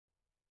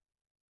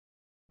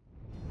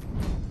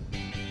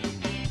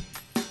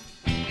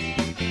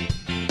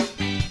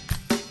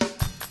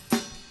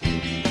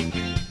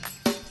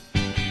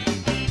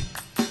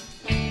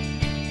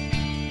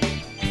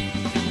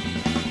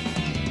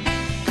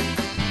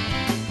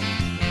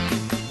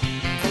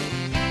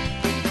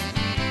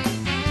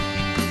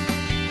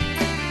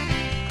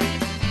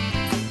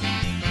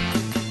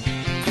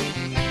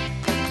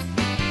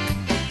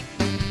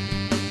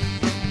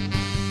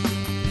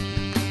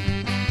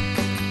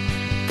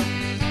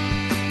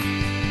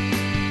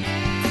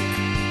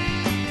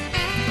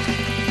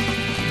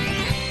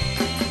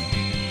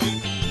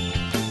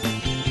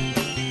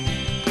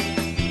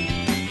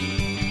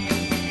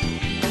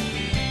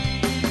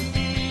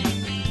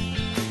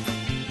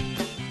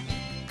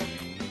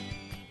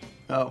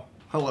Oh,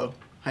 hello.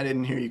 I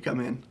didn't hear you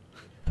come in.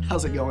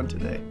 How's it going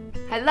today?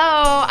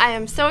 Hello, I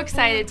am so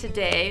excited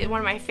today. One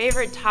of my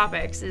favorite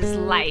topics is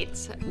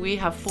light. We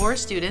have 4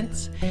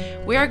 students.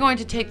 We are going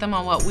to take them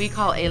on what we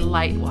call a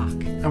light walk.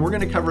 And we're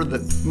going to cover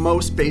the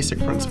most basic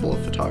principle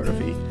of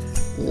photography,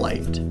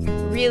 light.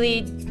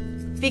 Really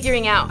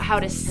figuring out how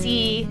to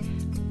see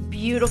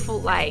beautiful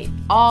light.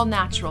 All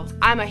natural.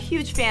 I'm a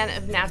huge fan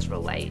of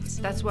natural light.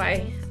 That's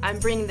why I'm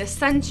bringing the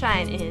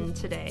sunshine in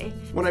today.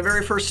 When I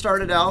very first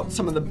started out,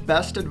 some of the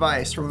best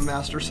advice from a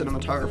master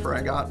cinematographer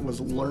I got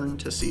was learn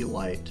to see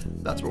light.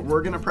 That's what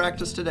we're going to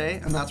practice today,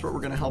 and that's what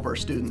we're going to help our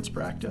students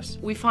practice.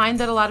 We find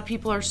that a lot of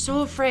people are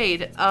so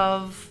afraid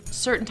of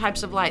certain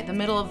types of light, the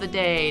middle of the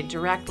day,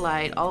 direct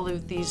light, all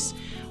of these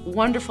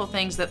wonderful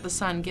things that the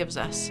sun gives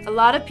us. A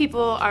lot of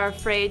people are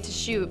afraid to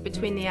shoot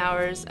between the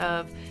hours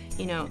of,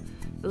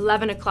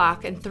 11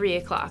 o'clock and 3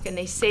 o'clock, and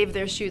they save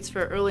their shoots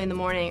for early in the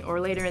morning or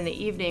later in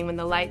the evening when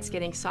the light's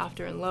getting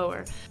softer and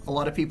lower. A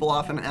lot of people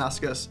often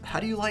ask us,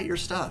 how do you light your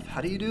stuff? How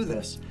do you do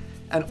this?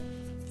 And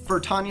for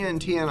Tanja and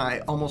Tia and I,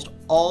 almost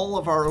all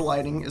of our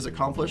lighting is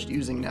accomplished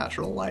using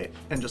natural light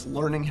and just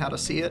learning how to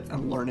see it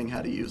and learning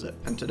how to use it.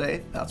 And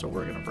today, that's what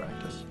we're going to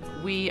practice.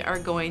 We are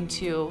going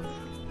to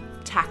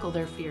tackle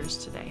their fears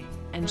today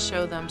and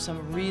show them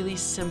some really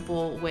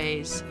simple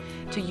ways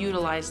to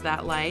utilize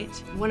that light.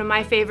 One of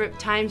my favorite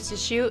times to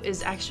shoot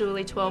is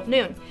actually 12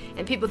 noon.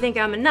 And people think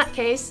I'm a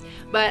nutcase,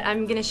 but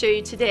I'm gonna show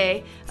you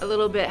today a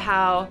little bit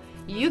how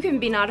you can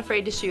be not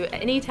afraid to shoot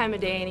at any time of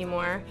day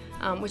anymore,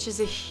 which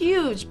is a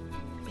huge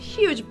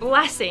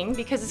blessing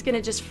because it's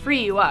gonna just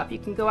free you up. You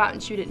can go out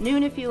and shoot at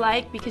noon if you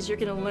like, because you're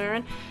gonna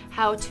learn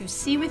how to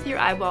see with your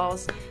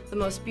eyeballs the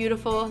most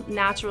beautiful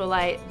natural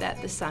light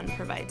that the sun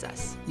provides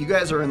us. You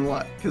guys are in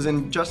luck, because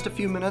in just a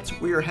few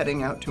minutes, we are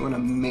heading out to an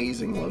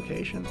amazing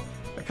location.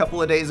 A couple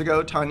of days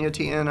ago, Tanja,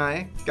 Tia, and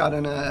I got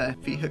in a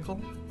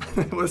vehicle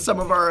with some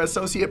of our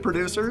associate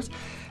producers,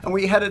 and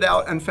we headed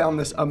out and found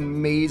this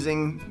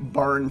amazing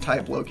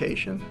barn-type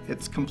location.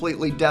 It's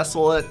completely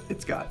desolate.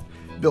 It's got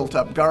built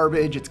up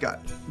garbage, it's got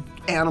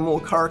animal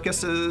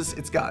carcasses,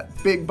 it's got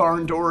big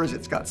barn doors,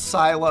 it's got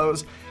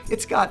silos,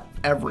 it's got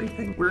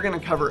everything. We're gonna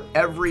cover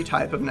every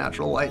type of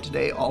natural light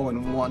today, all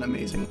in one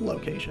amazing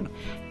location.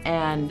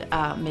 And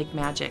make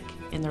magic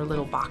in their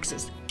little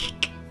boxes.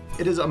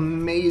 It is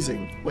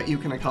amazing what you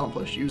can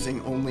accomplish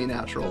using only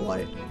natural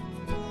light.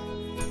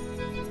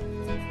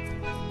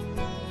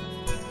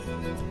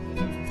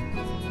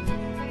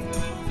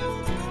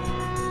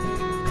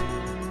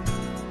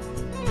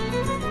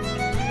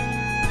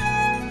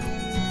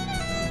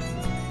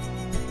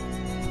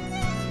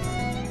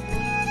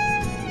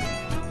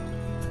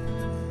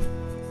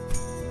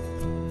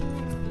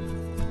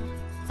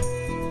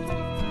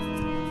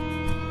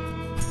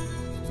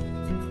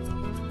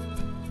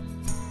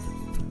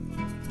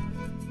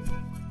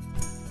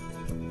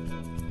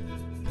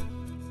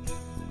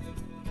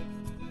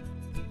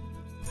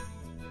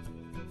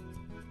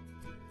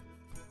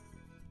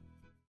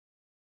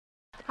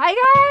 Hi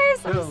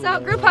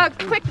guys! Group hug,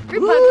 quick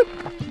group hug.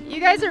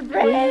 You guys are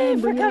brave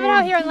for coming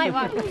out here on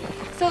Lightwalk.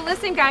 So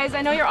listen guys,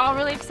 I know you're all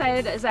really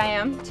excited as I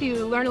am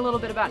to learn a little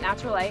bit about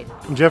natural light.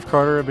 I'm Jeff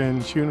Carter. I've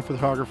been shooting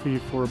photography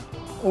for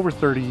over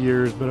 30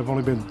 years, but I've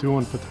only been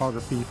doing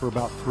photography for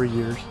about 3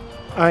 years.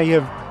 I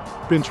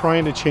have been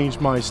trying to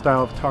change my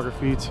style of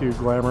photography to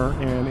glamour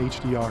and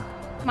HDR.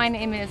 My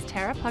name is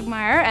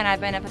Pugmire, and I've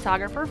been a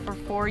photographer for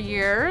 4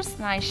 years.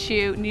 And I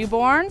shoot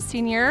newborns,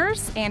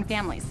 seniors, and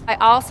families. I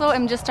also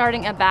am just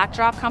starting a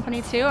backdrop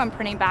company too. I'm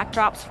printing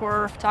backdrops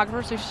for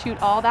photographers who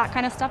shoot all that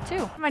kind of stuff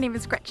too. My name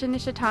is Gretchen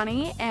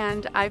Nishitani,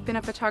 and I've been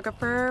a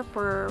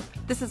photographer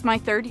this is my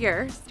 3rd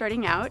year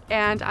starting out,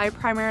 and I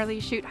primarily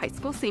shoot high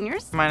school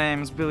seniors. My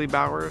name is Billy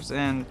Bowers,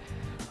 and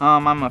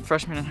I'm a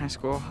freshman in high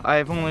school.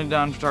 I've only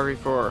done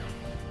photography for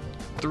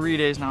 3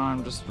 days now.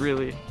 I'm just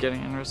really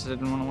getting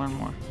interested and want to learn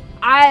more.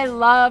 I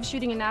love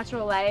shooting in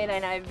natural light,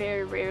 and I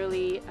very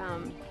rarely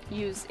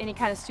use any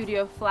kind of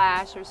studio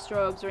flash or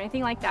strobes or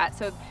anything like that.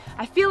 So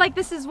I feel like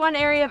this is one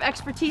area of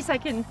expertise I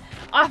can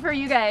offer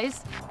you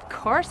guys. Of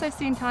course, I've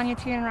seen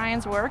Tanja, Tia, and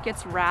Ryan's work.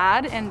 It's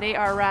rad, and they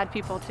are rad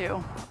people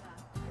too.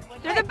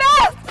 They're the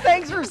best!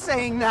 Thanks for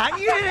saying that.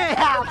 You didn't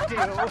have to.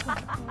 You're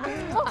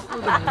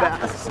the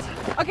best.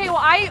 Okay,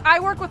 well, I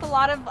work with a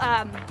lot of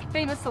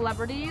famous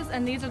celebrities,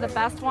 and these are the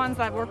best ones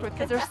that I've worked with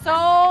because they're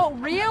so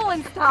real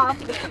and stuff.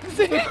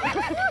 Okay,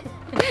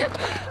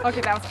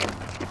 that was good.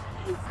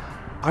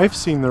 I've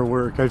seen their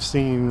work. I've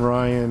seen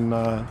Ryan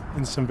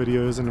in some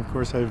videos, and of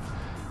course I've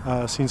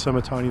seen some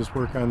of Tanya's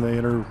work on the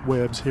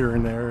interwebs here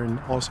and there, and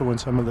also in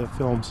some of the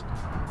films.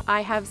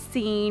 I have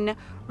seen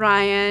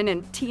Ryan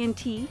and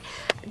TNT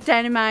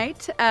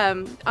Dynamite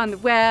on the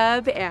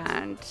web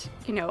and,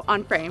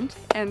 on Framed.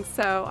 And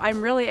so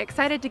I'm really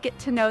excited to get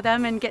to know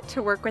them and get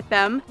to work with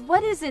them.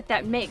 What is it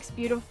that makes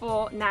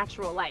beautiful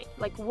natural light?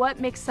 Like, what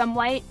makes some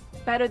light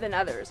better than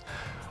others?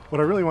 What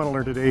I really want to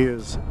learn today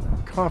is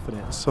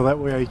confidence, so that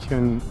way I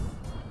can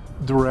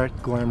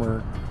direct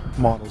glamour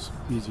models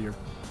easier.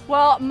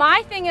 Well,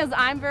 my thing is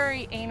I'm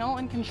very anal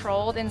and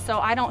controlled, and so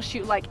I don't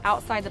shoot like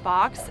outside the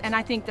box, and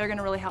I think they're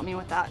gonna really help me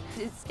with that.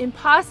 It's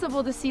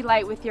impossible to see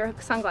light with your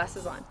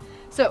sunglasses on.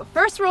 So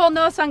first rule,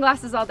 no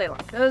sunglasses all day long.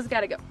 Those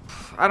gotta go.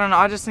 I don't know,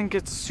 I just think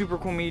it's a super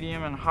cool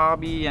medium and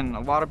hobby, and a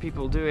lot of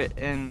people do it,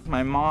 and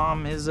my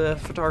mom is a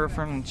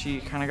photographer and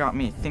she kind of got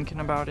me thinking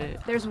about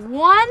it. There's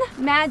one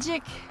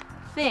magic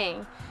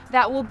thing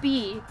that will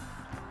be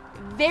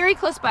very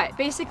close by,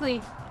 basically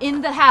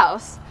in the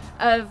house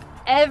of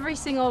every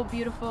single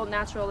beautiful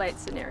natural light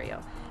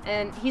scenario.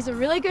 And he's a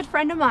really good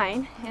friend of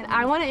mine, and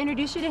I want to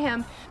introduce you to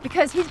him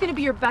because he's going to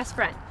be your best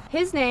friend.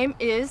 His name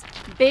is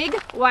Big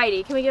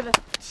Whitey. Can we give a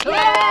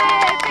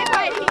yay, Big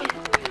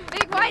Whitey?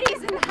 Big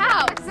Whitey's in the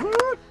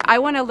house. I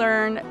want to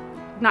learn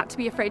not to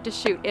be afraid to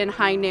shoot in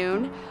high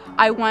noon.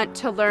 I want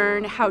to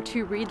learn how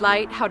to read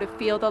light, how to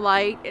feel the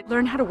light,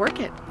 learn how to work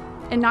it,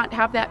 and not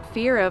have that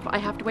fear of I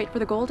have to wait for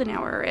the golden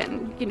hour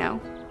and, you know,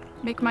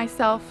 make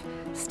myself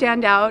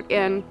stand out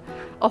in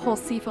a whole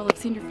sea full of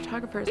senior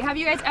photographers. Have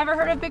you guys ever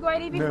heard of Big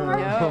Whitey before?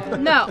 No.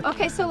 No.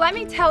 Okay, so let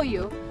me tell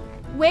you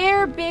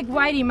where Big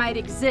Whitey might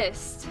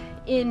exist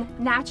in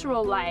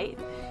natural light,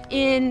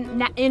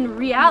 in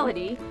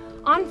reality,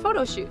 on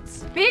photo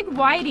shoots. Big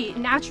Whitey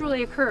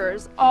naturally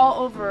occurs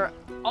all over,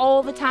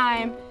 all the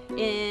time,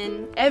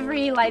 in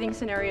every lighting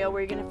scenario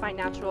where you're gonna find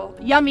natural,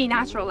 yummy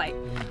natural light.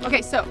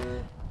 Okay, so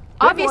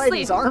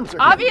obviously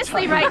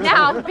right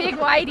now, Big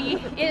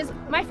Whitey is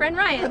my friend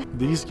Ryan.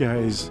 These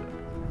guys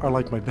are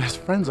like my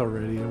best friends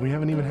already, and we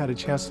haven't even had a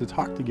chance to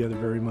talk together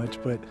very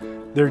much, but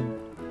they're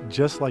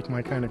just like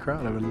my kind of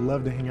crowd. I would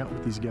love to hang out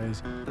with these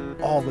guys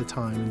all the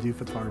time and do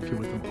photography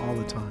with them all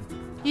the time.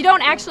 You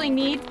don't actually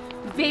need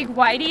Big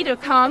Whitey to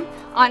come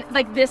on,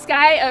 like this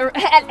guy,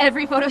 at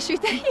every photo shoot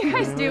that you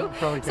guys do.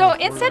 So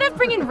instead of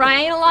bringing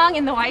Ryan along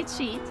in the white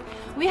sheet,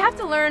 we have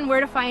to learn where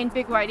to find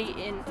Big Whitey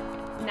in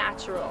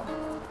natural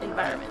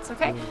environments,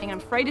 okay? I'm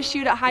afraid to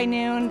shoot at high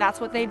noon.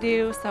 That's what they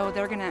do, so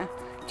they're gonna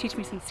teach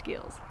me some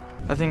skills.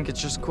 I think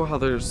it's just cool how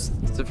there's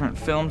different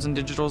films and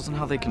digitals and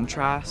how they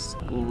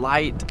contrast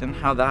light and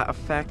how that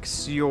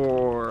affects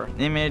your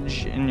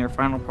image in your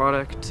final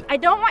product. I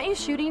don't want you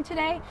shooting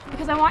today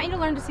because I want you to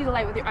learn to see the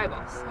light with your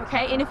eyeballs,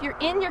 okay? And if you're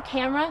in your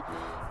camera,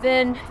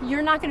 then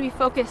you're not gonna be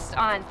focused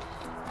on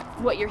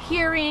what you're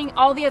hearing,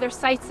 all the other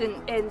sights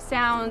and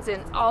sounds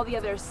and all the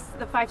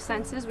the 5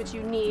 senses which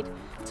you need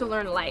to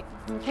learn light,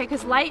 okay?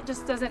 Because light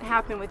just doesn't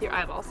happen with your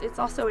eyeballs. It's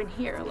also in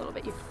here a little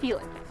bit, you feel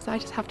it. So I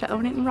just have to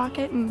own it and rock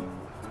it and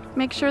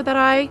make sure that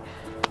I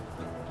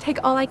take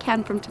all I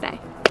can from today.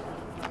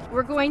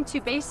 We're going to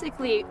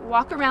basically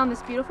walk around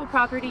this beautiful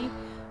property.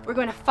 We're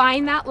going to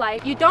find that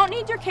light. You don't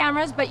need your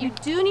cameras, but you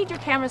do need your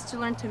cameras to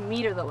learn to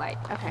meter the light.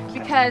 Okay.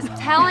 Because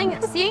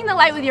seeing the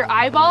light with your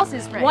eyeballs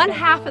is one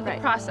half of the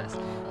process.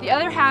 The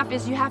other half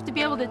is you have to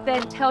be able to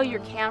then tell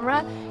your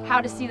camera how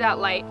to see that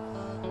light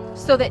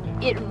so that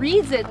it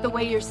reads it the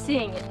way you're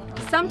seeing it.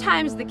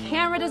 Sometimes the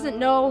camera doesn't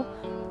know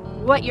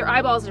what your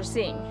eyeballs are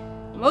seeing.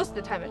 Most of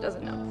the time it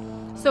doesn't know.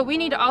 So we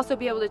need to also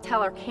be able to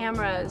tell our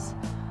cameras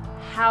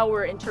how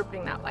we're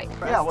interpreting that light.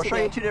 Yeah, we'll show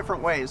you 2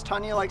 different ways.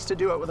 Tanya likes to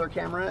do it with her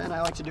camera, and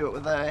I like to do it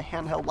with a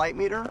handheld light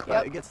meter,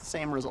 but it gets the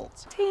same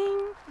results.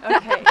 Ting.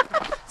 Okay.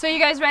 So you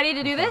guys ready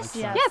to do this?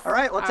 Yes. All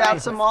right, let's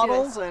add some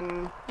models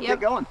and get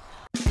going.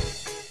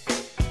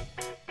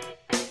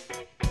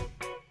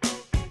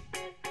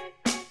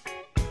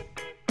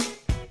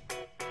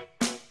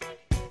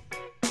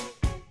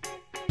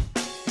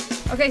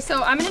 Okay,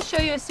 so I'm going to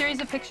show you a series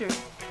of pictures.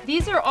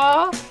 These are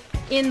all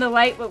in the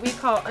light, what we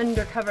call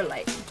undercover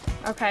light.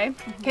 Okay?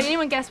 Can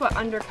anyone guess what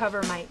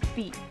undercover might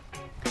be?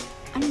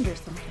 Under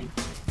something.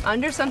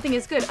 Under something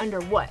is good.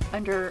 Under what?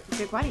 Under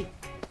Big Whitey.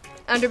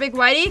 Under Big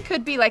Whitey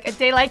could be like a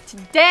day like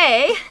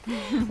today.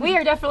 We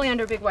are definitely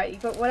under Big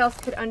Whitey, but what else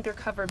could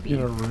undercover be?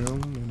 In a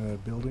room, in a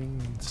building,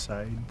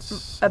 inside.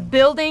 A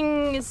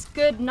building is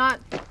good, not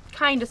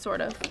kind of,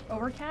 sort of.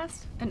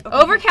 Overcast?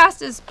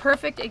 Overcast is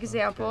perfect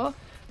example.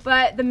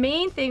 But the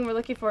main thing we're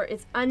looking for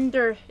is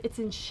it's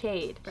in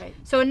shade. Right.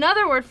 So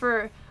another word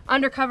for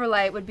undercover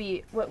light would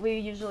be what we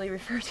usually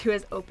refer to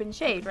as open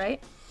shade,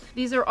 right?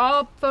 These are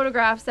all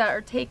photographs that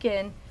are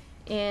taken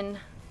in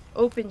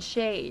open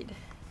shade.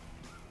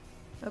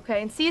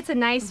 Okay, and see, it's a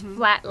nice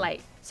flat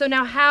light. So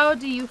now how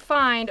do you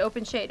find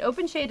open shade?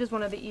 Open shade is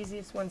one of the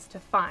easiest ones to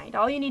find.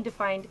 All you need to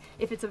find,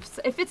 if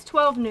it's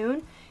 12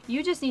 noon,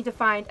 you just need to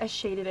find a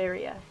shaded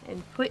area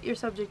and put your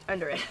subject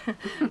under it.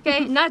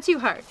 Okay, not too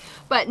hard.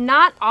 But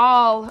not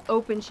all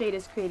open shade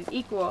is created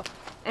equal,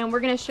 and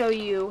we're gonna show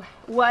you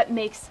what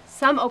makes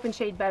some open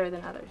shade better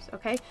than others,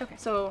 okay? Okay.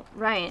 So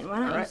Ryan, why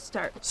don't you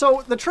start?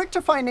 So the trick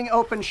to finding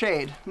open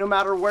shade, no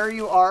matter where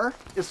you are,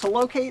 is to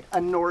locate a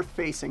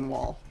north-facing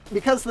wall.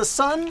 Because the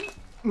sun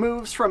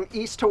moves from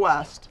east to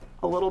west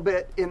a little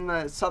bit in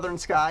the southern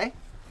sky,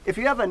 if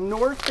you have a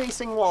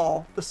north-facing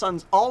wall, the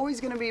sun's always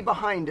gonna be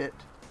behind it,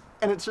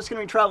 and it's just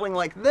gonna be traveling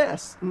like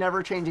this,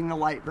 never changing the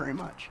light very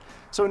much.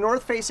 So a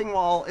north-facing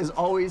wall is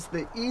always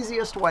the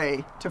easiest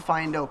way to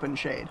find open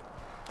shade.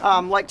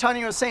 Like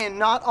Tanya was saying,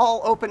 not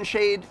all open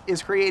shade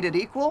is created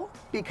equal,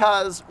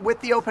 because with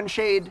the open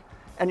shade,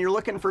 and you're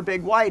looking for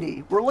big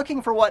Whitey, we're looking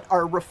for what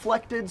our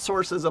reflected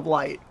sources of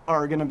light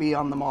are going to be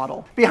on the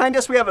model. Behind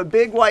us we have a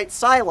big white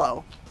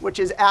silo, which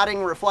is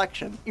adding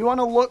reflection. You want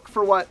to look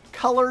for what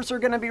colors are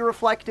going to be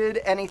reflected,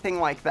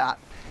 anything like that.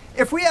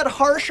 If we had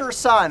harsher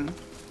sun,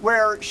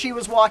 where she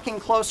was walking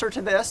closer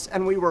to this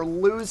and we were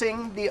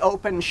losing the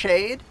open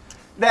shade,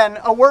 then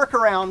a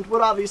workaround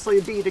would obviously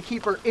be to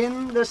keep her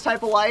in this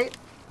type of light,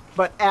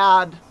 but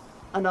add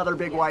another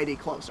big Whitey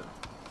closer.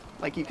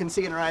 Like you can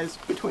see in her eyes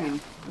between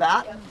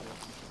that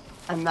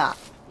and that.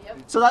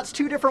 So that's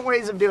two different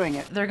ways of doing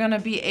it. They're gonna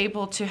be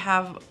able to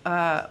have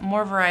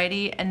more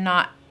variety and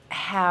not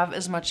have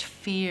as much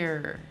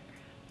fear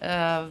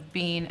of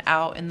being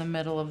out in the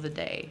middle of the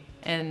day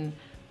and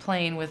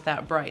playing with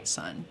that bright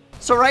sun.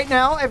 So right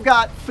now I've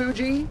got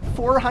Fuji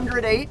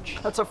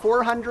 400H, that's a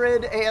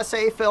 400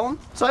 ASA film.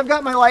 So I've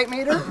got my light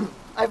meter,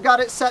 I've got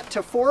it set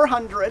to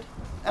 400,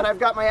 and I've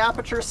got my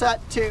aperture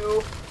set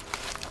to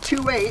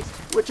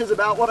 2.8, which is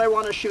about what I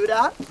want to shoot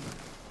at.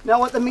 Now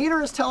what the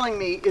meter is telling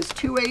me is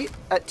 2.8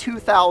 at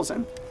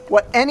 2000.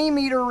 What any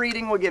meter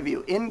reading will give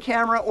you, in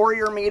camera or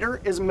your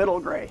meter, is middle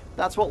gray.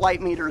 That's what light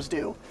meters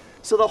do.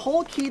 So the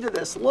whole key to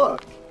this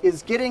look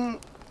is getting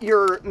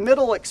your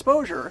middle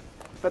exposure,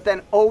 but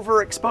then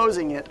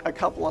overexposing it a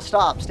couple of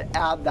stops to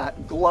add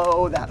that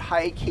glow, that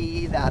high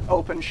key, that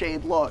open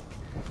shade look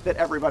that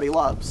everybody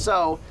loves.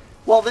 So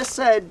while this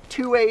said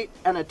 2.8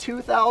 and a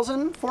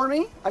 2000 for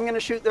me, I'm gonna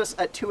shoot this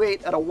at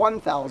 2.8 at a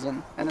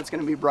 1000, and it's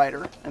gonna be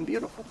brighter and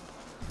beautiful.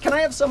 Can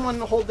I have someone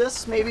hold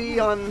this maybe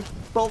on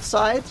both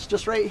sides,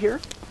 just right here?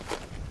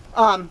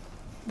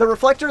 The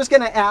reflector is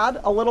going to add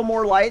a little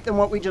more light than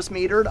what we just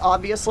metered,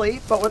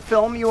 obviously, but with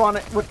film,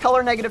 with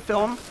color negative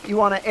film, you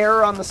want to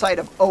err on the side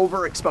of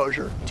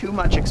overexposure, too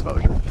much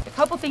exposure. A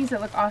couple things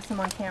that look awesome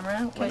on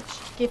camera, which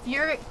if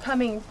you're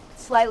coming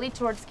slightly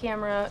towards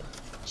camera,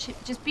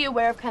 just be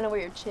aware of kind of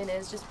where your chin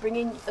is, just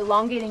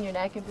elongating your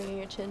neck and bringing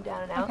your chin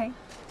down and out. Okay.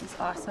 It's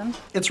awesome.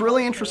 It's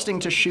really interesting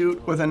to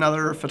shoot with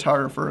another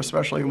photographer,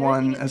 especially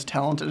one as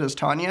talented as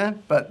Tanya,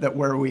 but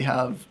where we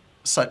have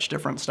such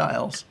different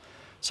styles.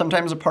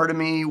 Sometimes a part of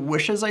me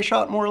wishes I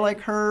shot more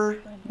like her, a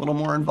little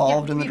more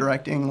involved in the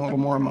directing, a little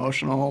more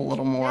emotional, a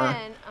little more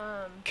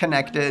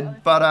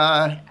connected,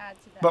 but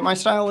my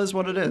style is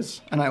what it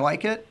is, and I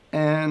like it,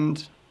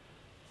 and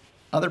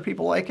other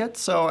people like it,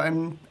 so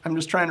I'm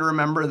just trying to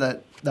remember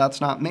that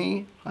that's not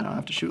me. I don't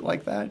have to shoot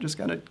like that. I just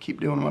gotta keep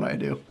doing what I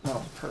do.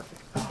 Oh,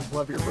 perfect. Oh,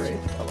 love your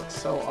braid. That looks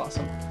so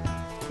awesome.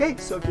 Okay,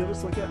 so if you'll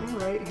just look at me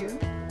right here.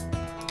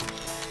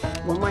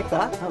 One like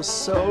that. That was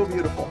so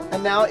beautiful.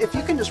 And now if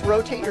you can just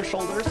rotate your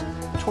shoulders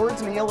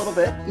towards me a little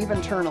bit,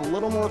 even turn a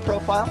little more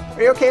profile.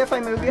 Are you okay if I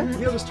move you?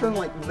 You'll just turn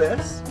like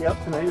this. Yep,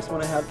 and I just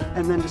want to have,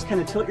 and then just kind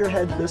of tilt your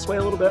head this way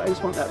a little bit. I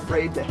just want that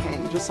braid to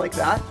hang just like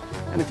that.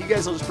 And if you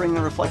guys will just bring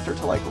the reflector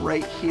to like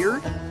right here,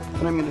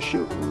 and I'm gonna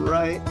shoot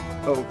right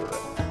over it.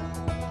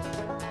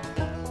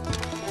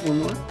 One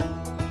more.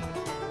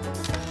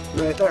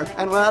 Right there.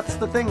 And well, that's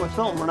the thing with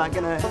film. We're not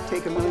gonna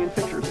take a million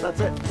pictures. That's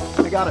it.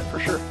 I got it for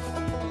sure.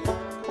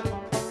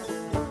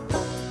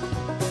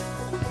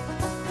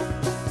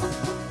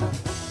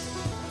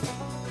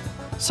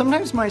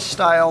 Sometimes my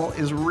style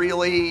is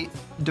really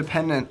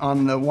dependent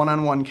on the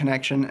one-on-one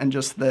connection and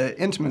just the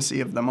intimacy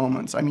of the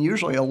moments. I'm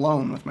usually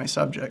alone with my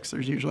subjects.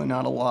 There's usually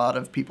not a lot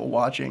of people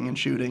watching and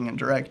shooting and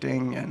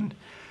directing, and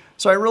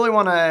so I really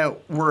want to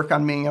work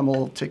on being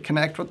able to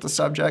connect with the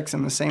subjects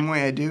in the same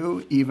way I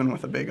do, even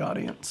with a big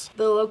audience.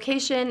 The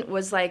location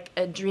was like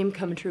a dream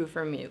come true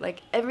for me.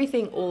 Like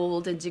everything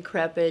old and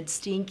decrepit,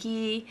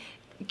 stinky,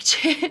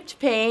 chipped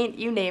paint,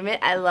 you name it,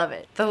 I love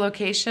it. The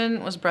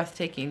location was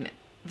breathtaking.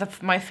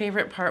 My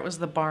favorite part was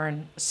the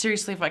barn.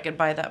 Seriously, if I could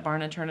buy that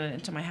barn and turn it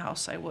into my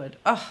house, I would.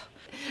 Oh.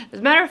 As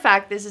a matter of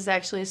fact, this is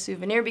actually a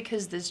souvenir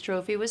because this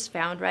trophy was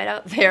found right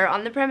out there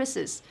on the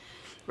premises.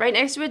 Right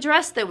next to a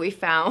dress that we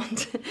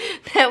found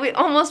that we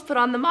almost put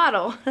on the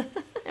model.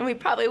 And we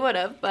probably would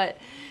have, but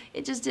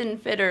it just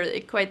didn't fit her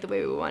quite the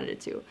way we wanted it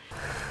to.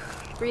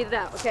 Breathe it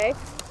out, okay?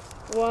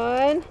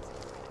 1,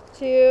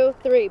 2,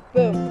 3,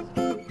 boom.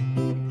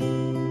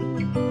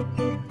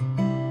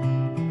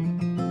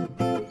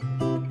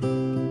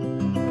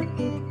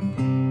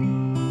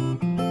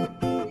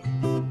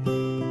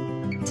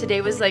 Today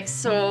was like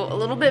a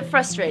little bit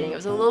frustrating. It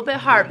was a little bit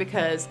hard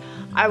because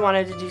I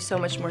wanted to do so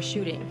much more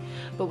shooting,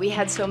 but we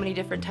had so many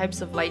different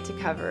types of light to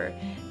cover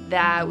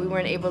that we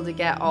weren't able to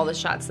get all the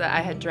shots that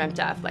I had dreamt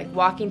of. Like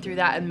walking through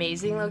that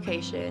amazing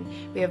location,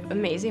 we have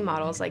amazing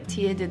models. Like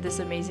Tia did this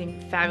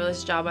amazing,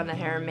 fabulous job on the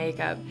hair and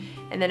makeup,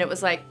 and then it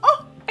was like,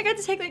 oh, I got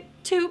to take like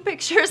 2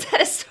 pictures.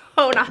 That is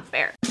so not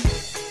fair.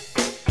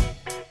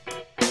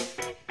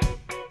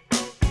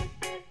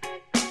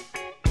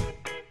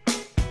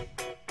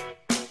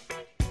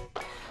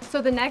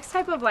 So the next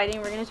type of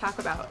lighting we're going to talk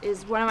about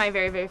is one of my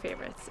very, very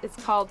favorites. It's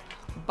called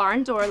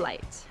barn door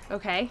light,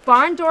 okay?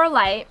 Barn door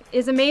light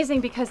is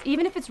amazing because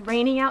even if it's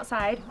raining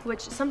outside,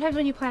 which sometimes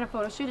when you plan a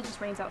photo shoot, it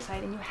just rains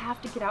outside and you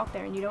have to get out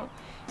there and you don't,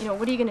 you know,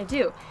 what are you gonna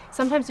do?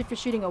 Sometimes if you're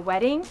shooting a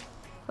wedding,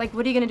 like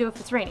what are you gonna do if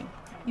it's raining?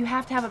 You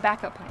have to have a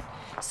backup plan.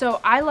 So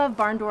I love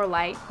barn door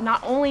light,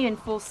 not only in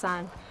full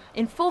sun.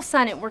 In full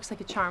sun, it works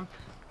like a charm.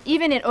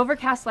 Even in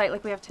overcast light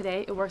like we have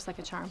today, it works like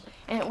a charm.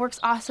 And it works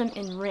awesome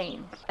in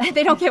rain.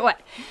 They don't get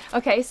wet.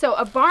 Okay, so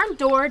a barn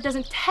door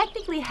doesn't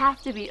technically have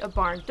to be a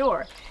barn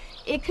door.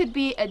 It could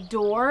be a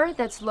door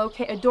that's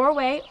a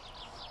doorway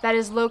that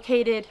is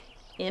located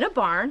in a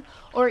barn,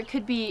 or it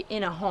could be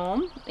in a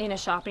home, in a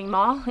shopping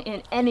mall,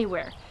 in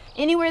anywhere.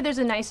 Anywhere there's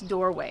a nice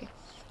doorway.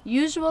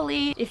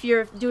 Usually, if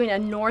you're doing a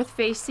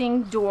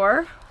north-facing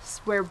door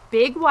where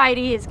Big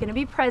Whitey is gonna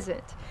be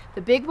present,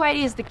 the Big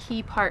Whitey is the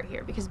key part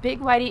here because Big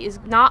Whitey is,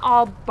 not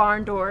all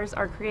barn doors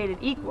are created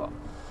equal.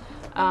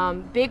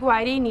 Big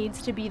Whitey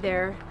needs to be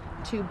there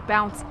to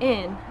bounce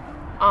in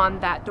on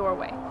that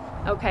doorway.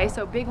 Okay,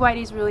 so Big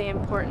Whitey is really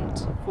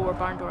important for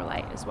barn door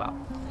light as well.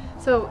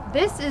 So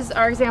this is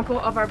our example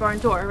of our barn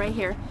door right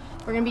here.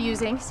 We're gonna be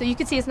using, so you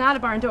can see it's not a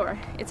barn door,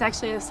 it's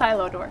actually a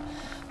silo door.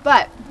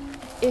 But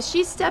if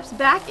she steps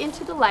back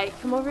into the light,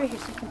 come over here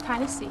so you can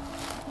kind of see.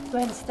 Go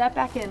ahead and step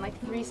back in, like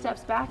 3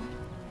 steps back.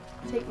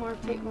 Take more,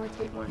 take more,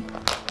 take more.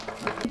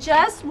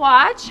 Just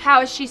watch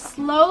how as she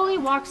slowly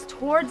walks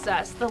towards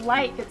us, the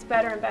light gets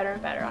better and better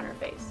and better on her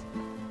face.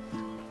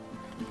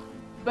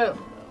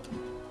 Boom,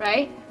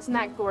 right? Isn't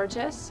that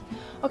gorgeous?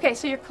 Okay,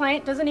 so your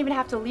client doesn't even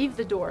have to leave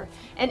the door.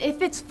 And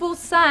if it's full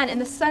sun and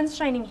the sun's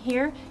shining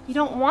here, you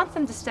don't want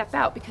them to step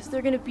out because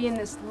they're gonna be in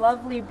this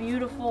lovely,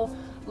 beautiful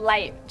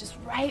light, just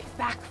right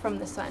back from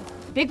the sun.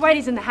 Big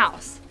Whitey's in the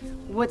house.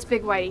 What's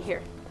Big Whitey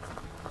here?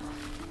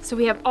 So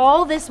we have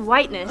all this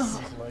whiteness,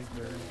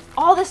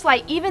 all this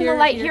light, even the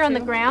light here on the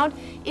ground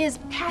is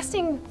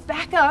casting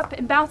back up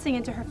and bouncing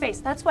into her face.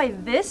 That's why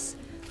this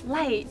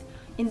light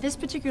in this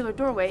particular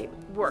doorway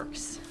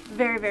works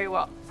very, very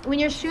well. When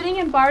you're shooting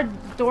in barn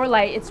door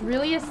light, it's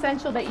really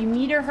essential that you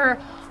meter her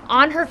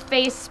on her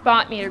face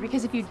spot meter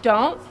because if you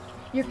don't,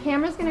 your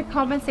camera's gonna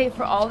compensate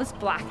for all this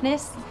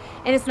blackness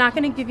and it's not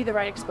gonna give you the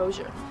right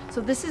exposure.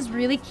 So this is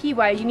really key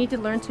why you need to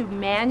learn to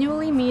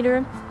manually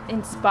meter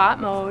in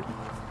spot mode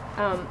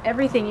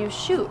everything you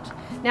shoot.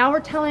 Now we're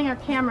telling our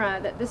camera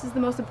that this is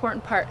the most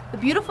important part. The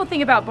beautiful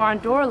thing about barn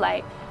door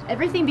light,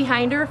 everything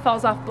behind her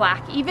falls off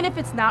black. Even if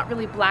it's not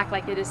really black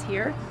like it is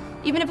here,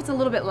 even if it's a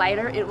little bit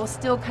lighter, it will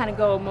still kind of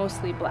go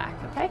mostly black,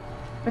 okay?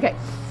 Okay,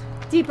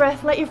 deep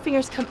breath, let your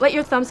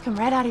thumbs come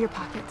right out of your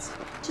pockets.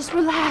 Just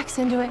relax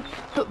into it.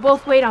 Put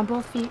both weight on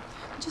both feet.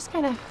 Just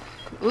kind of,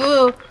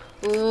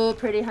 ooh,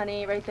 pretty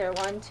honey, right there.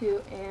 1,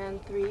 2,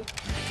 and 3,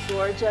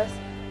 gorgeous.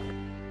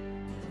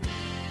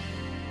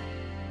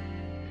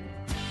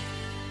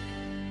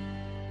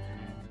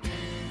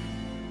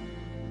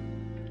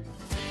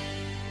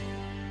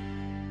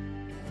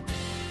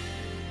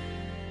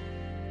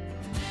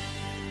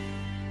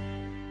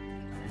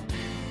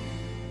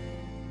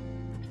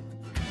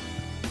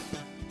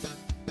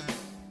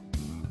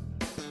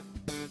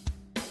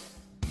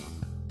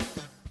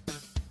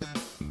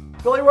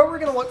 Billy, what we're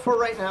going to look for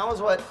right now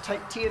is what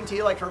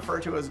T&T like to refer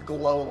to as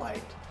glow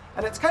light.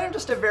 And it's kind of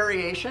just a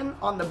variation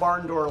on the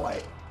barn door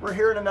light. We're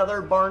here in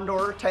another barn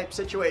door type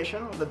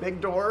situation with a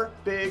big door,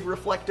 big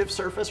reflective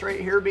surface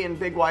right here being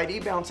Big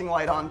Whitey, bouncing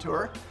light onto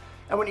her.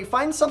 And when you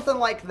find something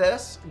like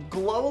this,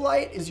 glow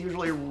light is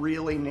usually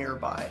really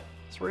nearby.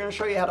 So we're going to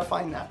show you how to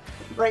find that.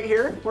 Right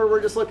here, where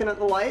we're just looking at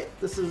the light,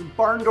 this is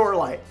barn door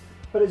light.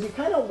 But as you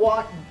kind of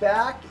walk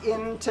back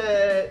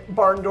into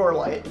barn door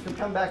light, you can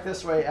come back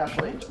this way,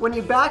 Ashley. When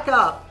you back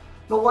up,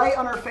 the light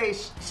on her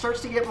face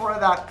starts to get more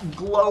of that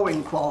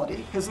glowing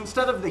quality. Because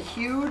instead of the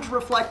huge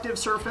reflective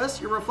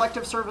surface, your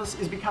reflective surface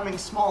is becoming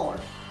smaller.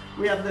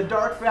 We have the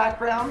dark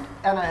background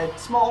and a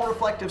small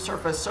reflective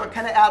surface, so it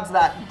kind of adds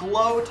that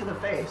glow to the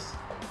face.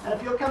 And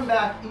if you'll come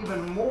back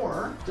even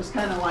more, just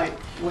kind of like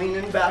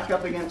leaning back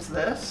up against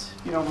this,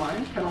 if you don't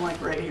mind, kind of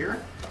like right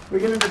here. We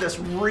get into this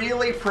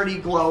really pretty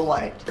glow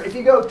light. If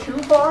you go too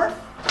far,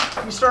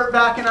 you start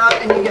backing up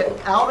and you get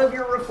out of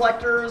your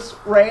reflector's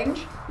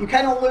range, you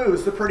kind of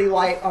lose the pretty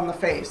light on the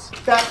face.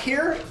 Back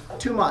here,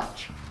 too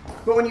much.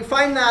 But when you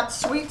find that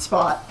sweet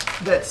spot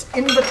that's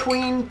in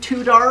between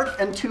too dark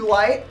and too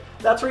light,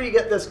 that's where you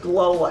get this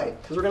glow light.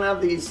 Because we're going to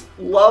have these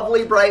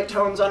lovely bright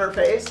tones on her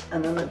face,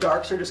 and then the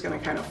darks are just going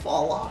to kind of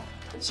fall off.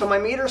 So my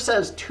meter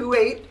says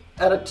 2.8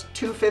 at a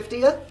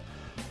 2/50th.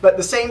 But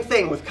the same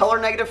thing, with color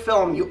negative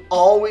film, you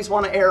always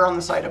want to err on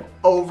the side of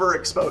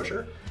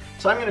overexposure.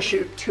 So I'm going to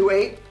shoot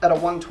 2.8 at a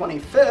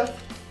 1/25th,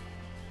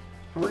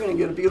 and we're going to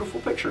get a beautiful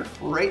picture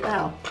right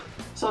now.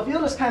 So if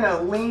you'll just kind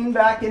of lean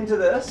back into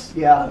this,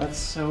 yeah, that's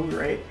so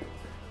great.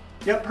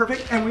 Yep,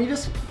 perfect. And will you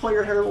just pull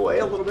your hair away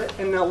a little bit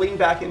and now lean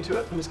back into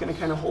it? I'm just going to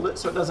kind of hold it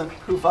so it doesn't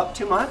poof up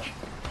too much.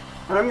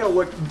 And I'm going to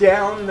look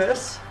down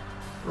this,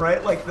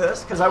 right, like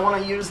this, because I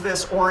want to use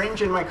this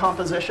orange in my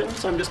composition.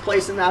 So I'm just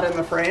placing that in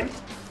the frame.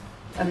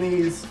 And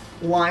these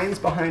lines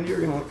behind you are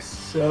going to look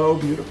so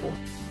beautiful.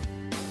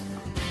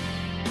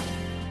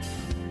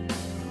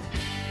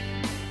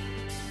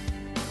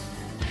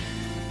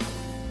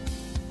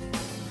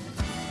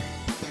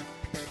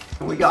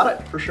 We got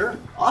it, for sure.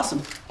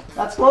 Awesome.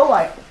 That's glow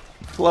light.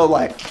 Glow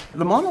light.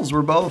 The models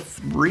were both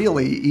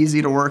really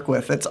easy to work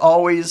with. It's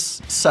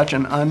always such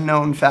an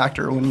unknown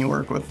factor when you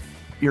work with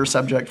your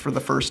subject for the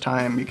first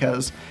time,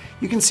 because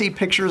you can see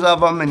pictures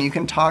of them and you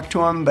can talk to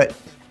them, but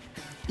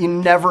you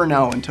never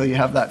know until you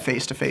have that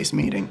face-to-face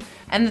meeting.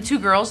 And the two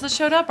girls that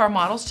showed up, our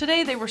models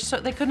today, they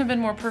couldn't have been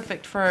more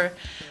perfect for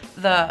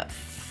the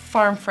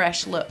farm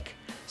fresh look.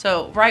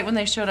 So right when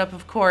they showed up,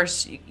 of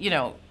course, you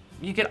know,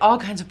 you get all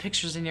kinds of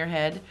pictures in your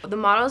head. The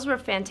models were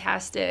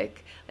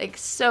fantastic, like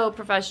so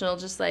professional,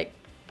 just like,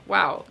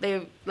 wow,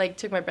 they like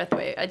took my breath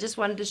away. I just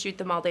wanted to shoot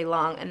them all day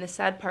long, and the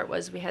sad part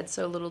was we had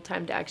so little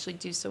time to actually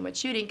do so much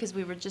shooting because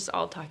we were just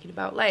all talking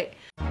about light.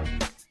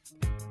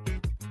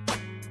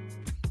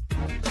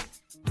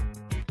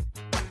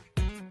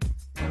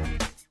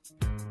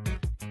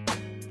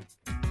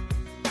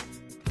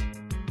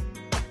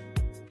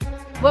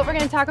 What we're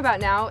going to talk about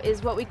now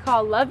is what we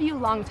call love you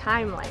long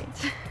time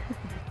light.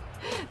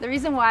 The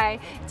reason why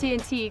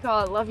TNT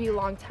call it love you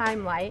long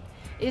time light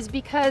is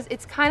because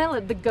it's kind of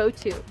like the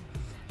go-to.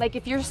 Like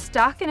if you're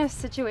stuck in a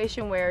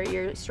situation where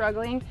you're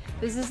struggling,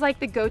 this is like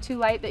the go-to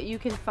light that you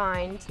can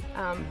find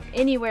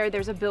anywhere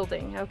there's a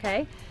building,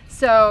 okay?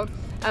 So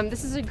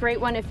this is a great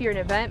one if you're an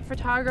event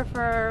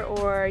photographer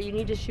or you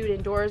need to shoot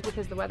indoors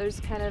because the weather's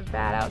kind of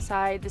bad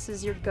outside. This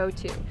is your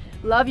go-to.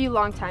 Love you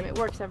long time, it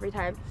works every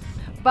time.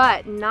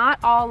 But not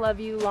all love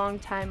you long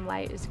time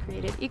light is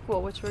created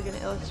equal, which we're going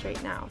to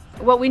illustrate now.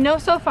 What we know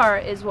so far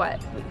is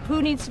what?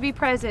 Who needs to be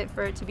present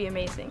for it to be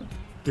amazing?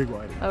 Big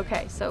Whitey.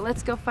 Okay, so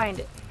let's go find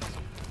it.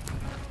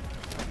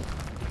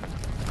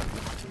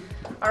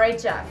 All right,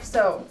 Jeff,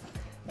 so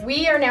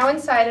we are now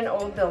inside an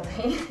old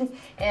building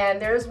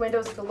and there's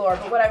windows galore,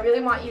 but what I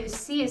really want you to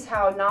see is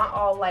how not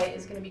all light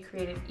is going to be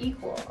created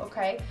equal,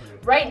 okay?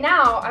 Right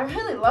now, I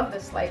really love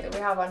this light that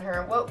we have on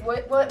her.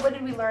 What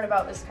did we learn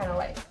about this kind of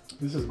light?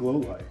 This is glow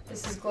light.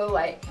 This is glow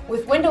light.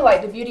 With window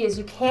light, the beauty is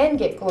you can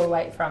get glow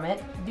light from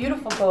it.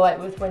 Beautiful glow light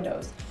with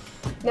windows.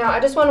 Now, I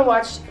just want to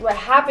watch what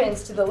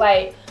happens to the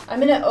light.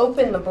 I'm going to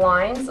open the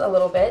blinds a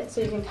little bit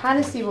so you can kind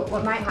of see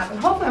what might happen.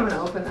 Hopefully I'm going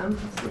to open them.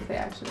 Let's see if they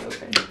actually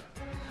open.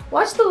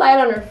 Watch the light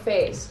on her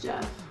face,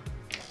 Jeff.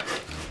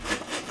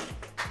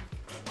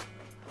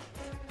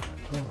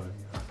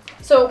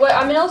 So what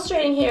I'm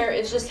illustrating here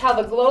is just how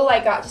the glow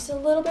light got just a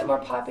little bit more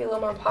poppy, a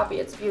little more poppy.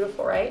 It's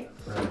beautiful, right?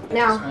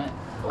 Now,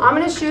 I'm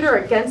going to shoot her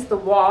against the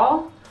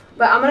wall,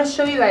 but I'm going to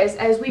show you guys,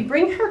 as we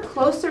bring her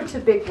closer to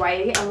Big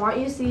Whitey, I want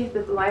you to see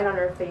the light on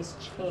her face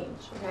change,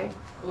 okay?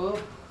 Ooh,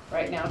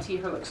 right now,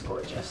 Tia, her looks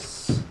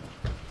gorgeous.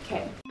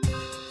 Okay.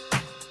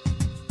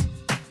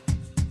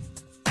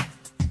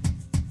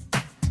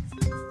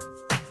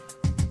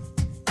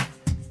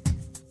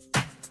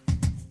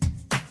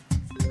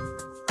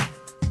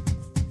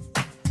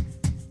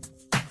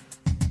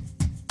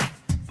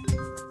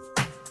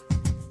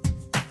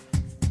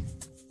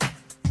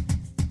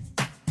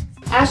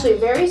 Ashley,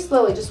 very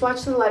slowly, just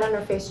watch the light on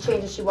her face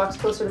change as she walks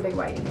closer to Big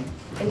Whitey.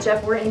 And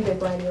Jeff, we're in Big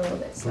Whitey a little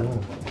bit, so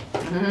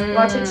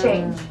watch it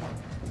change.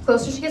 The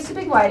closer she gets to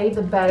Big Whitey,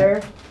 the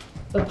better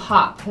the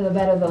pop, the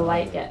better the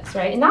light gets,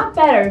 right? And not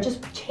better,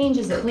 just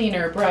changes it.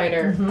 Cleaner,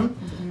 brighter.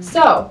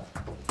 So,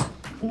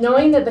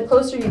 knowing that the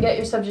closer you get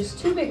your subjects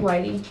to Big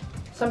Whitey,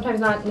 sometimes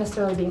not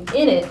necessarily being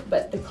in it,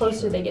 but the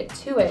closer they get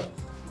to it,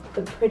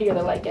 the prettier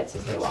the light gets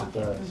as they walk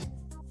in.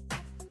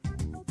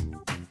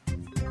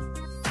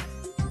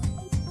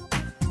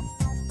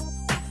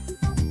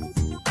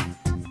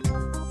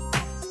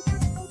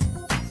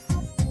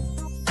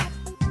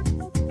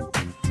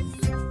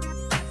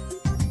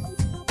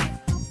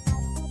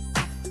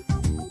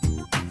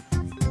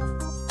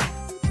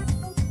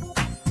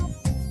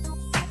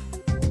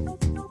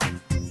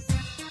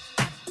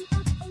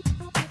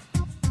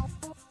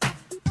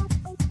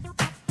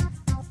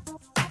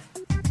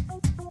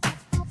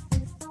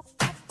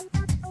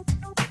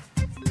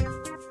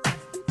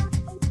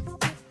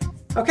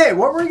 Okay,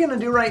 what we're gonna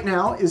do right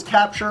now is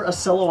capture a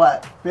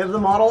silhouette. We have the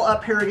model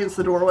up here against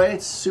the doorway.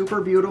 It's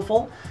super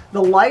beautiful.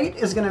 The light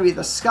is gonna be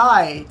the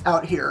sky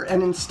out here.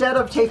 And instead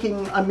of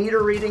taking a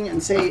meter reading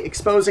and say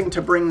exposing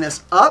to bring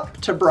this up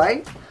to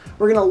bright,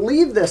 we're gonna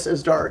leave this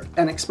as dark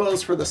and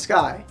expose for the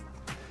sky.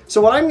 So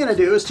what I'm gonna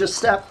do is just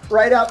step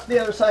right out to the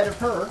other side of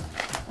her.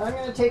 And I'm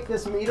gonna take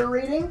this meter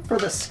reading for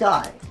the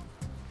sky.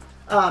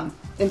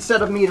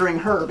 Instead of metering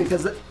her,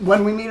 because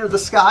when we meter the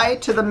sky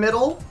to the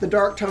middle, the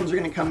dark tones are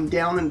going to come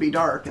down and be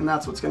dark, and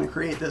that's what's going to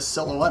create this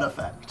silhouette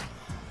effect.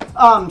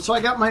 So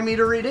I got my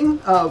meter reading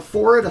of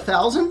 4 at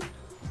 1,000.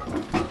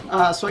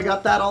 So I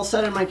got that all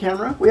set in my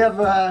camera. We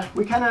have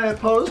we kind of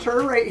posed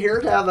her right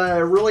here to have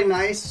a really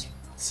nice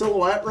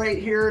silhouette right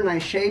here,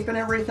 nice shape and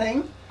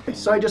everything.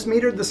 So I just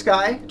metered the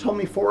sky, it told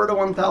me 4 to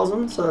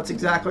 1,000, so that's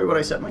exactly what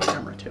I set my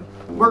camera to.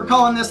 We're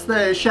calling this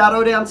the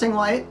shadow dancing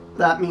light.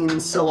 That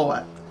means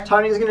silhouette.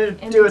 Tanya's going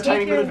to do a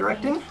tiny bit of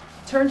directing.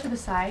 Turn to the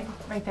side,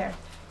 right there.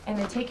 And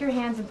then take your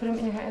hands and put them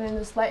in your hand, and then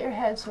just let your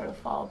head sort of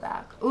fall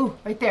back. Ooh,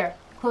 right there.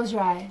 Close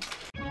your eyes.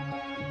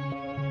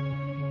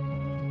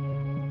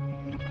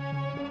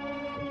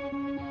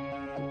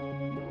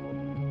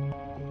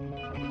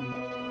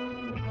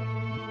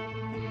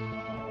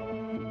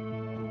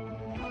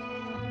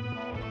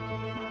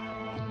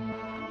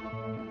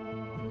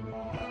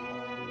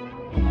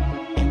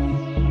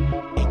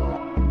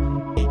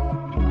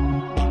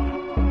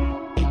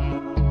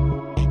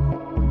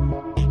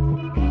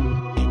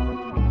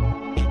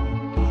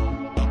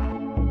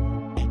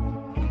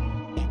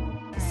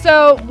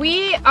 So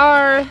we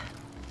are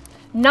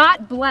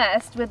not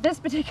blessed with this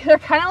particular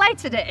kind of light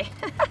today,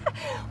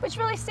 which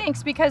really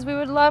stinks because we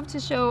would love to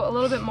show a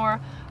little bit more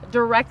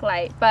direct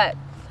light, but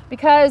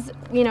because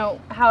you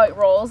know how it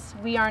rolls,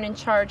 we aren't in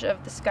charge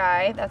of the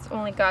sky. That's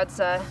only God's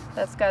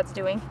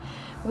doing.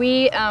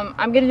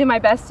 I'm gonna do my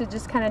best to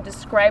just kind of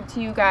describe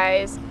to you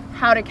guys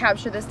how to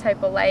capture this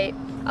type of light.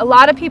 A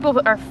lot of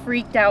people are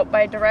freaked out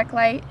by direct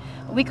light.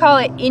 We call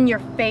it in your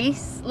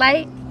face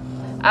light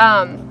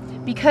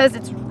because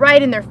it's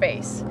right in their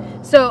face.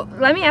 So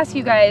let me ask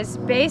you guys,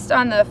 based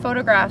on the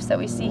photographs that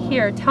we see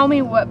here, tell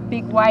me what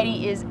Big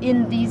Whitey is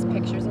in these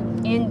pictures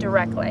in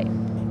direct light.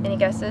 Any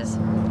guesses?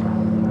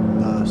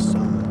 The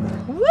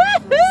sun.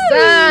 Woohoo!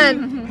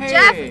 Sun!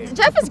 Hey.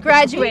 Jeff is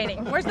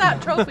graduating. Where's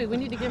that trophy? We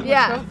need to give him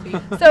a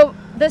trophy. So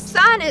the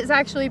sun is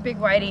actually Big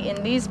Whitey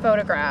in these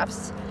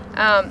photographs.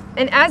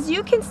 And as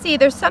you can see,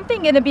 there's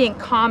something going to be in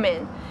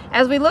common.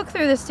 As we look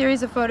through this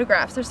series of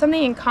photographs, there's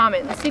something in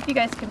common. Let's see if you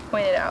guys can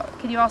point it out.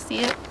 Can you all see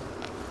it?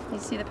 You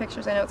see the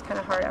pictures? I know it's kind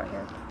of hard out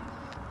here.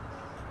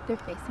 They're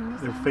facing the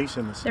sun. They're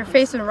facing the sun. They're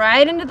facing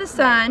right into the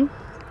sun,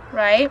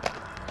 right?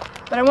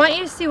 But I want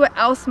you to see what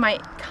else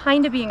might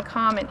kind of be in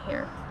common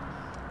here.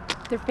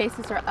 Their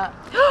faces are up.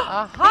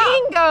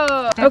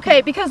 Bingo! Okay,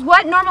 because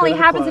what normally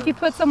happens if you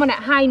put someone at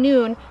high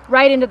noon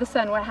right into the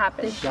sun, what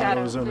happens?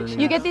 Shadows underneath.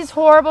 You get these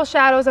horrible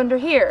shadows under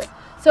here.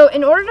 So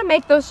in order to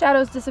make those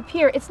shadows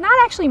disappear, it's not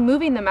actually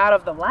moving them out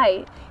of the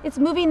light, it's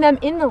moving them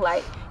in the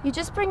light. You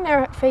just bring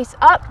their face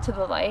up to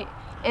the light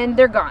and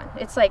they're gone.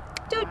 It's like,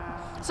 dude.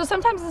 So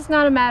sometimes it's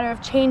not a matter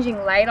of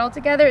changing light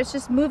altogether, it's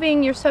just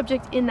moving your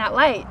subject in that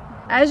light.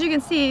 As you can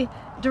see,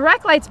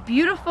 direct light's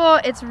beautiful,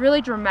 it's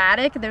really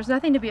dramatic, there's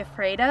nothing to be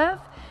afraid of,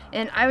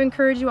 and I would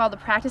encourage you all to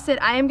practice it.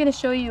 I am going to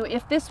show you,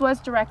 if this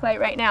was direct light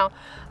right now,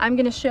 I'm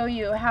going to show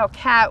you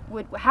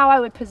how I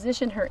would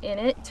position her in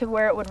it to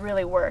where it would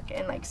really work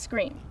and like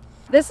scream.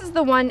 This is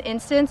the one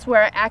instance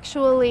where I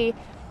actually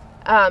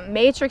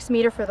matrix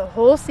meter for the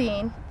whole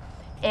scene,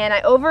 and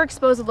I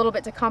overexpose a little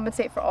bit to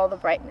compensate for all the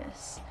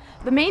brightness.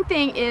 The main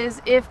thing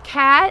is if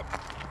Kat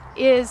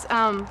is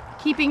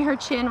keeping her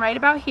chin right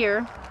about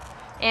here,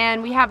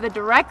 and we have the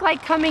direct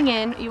light coming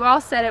in, you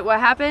all said it, what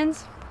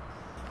happens?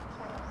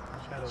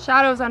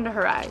 Shadows under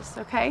her eyes,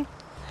 okay?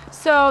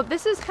 So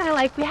this is kind of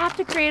like, we have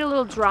to create a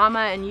little drama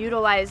and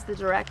utilize the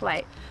direct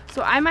light.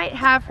 So I might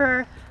have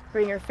her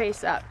bring her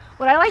face up.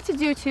 What I like to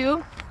do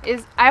too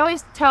is I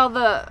always tell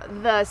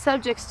the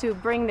subjects to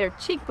bring their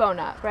cheekbone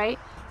up, right?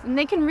 And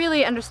they can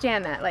really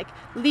understand that, like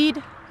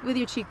lead with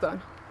your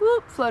cheekbone,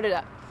 whoop, float it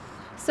up.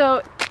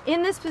 So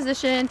in this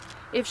position,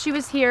 if she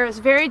was here, it's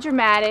very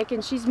dramatic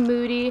and she's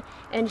moody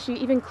and she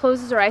even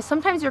closes her eyes.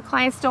 Sometimes your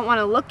clients don't want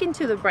to look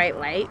into the bright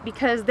light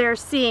because they're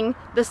seeing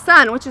the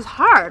sun, which is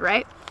hard,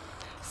 right?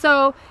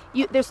 So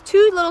there's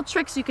two little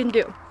tricks you can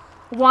do.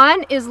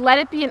 One is let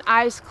it be an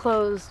eyes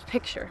closed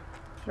picture,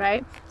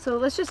 right? So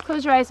let's just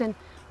close your eyes and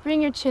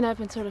bring your chin up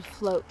and sort of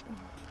float.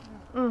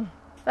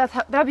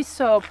 That'd be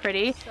so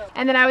pretty.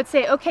 And then I would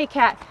say, okay,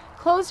 Kat,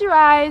 close your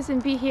eyes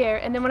and be here.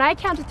 And then when I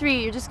count to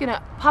 3, you're just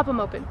gonna pop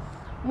them open.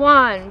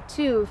 1,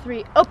 2,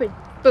 3, open,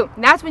 boom.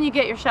 And that's when you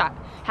get your shot.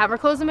 Have her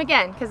close them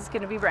again because it's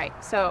gonna be bright.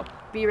 So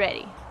be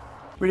ready.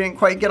 We didn't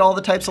quite get all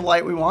the types of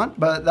light we want,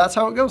 but that's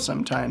how it goes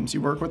sometimes.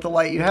 You work with the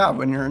light you have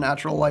when you're a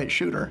natural light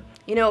shooter.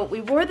 You know, we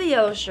wore the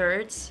yellow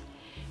shirts.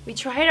 We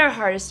tried our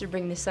hardest to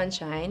bring the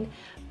sunshine,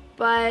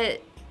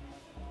 but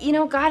you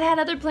know, God had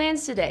other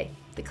plans today.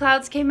 The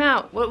clouds came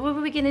out. What were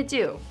we gonna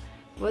do?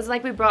 It wasn't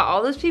like we brought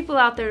all those people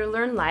out there to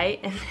learn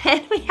light, and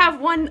then we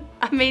have one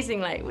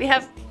amazing light. We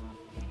have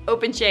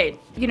open shade.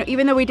 You know,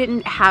 even though we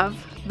didn't have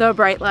the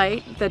bright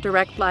light, the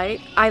direct light,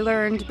 I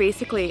learned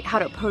basically how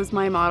to pose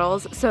my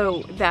models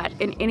so that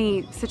in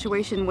any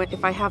situation,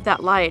 if I have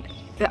that light,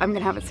 that I'm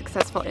gonna have a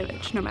successful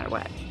image no matter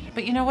what.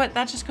 But you know what?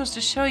 That just goes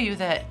to show you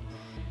that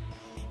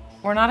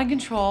we're not in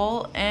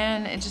control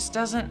and it just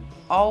doesn't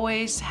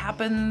always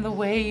happen the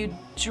way you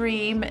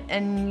dream,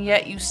 and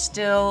yet you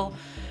still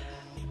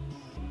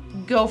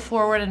go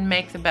forward and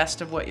make the best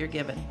of what you're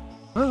given.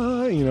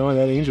 You know,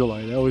 that angel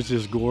light, that was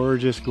just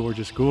gorgeous,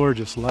 gorgeous,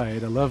 gorgeous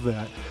light. I love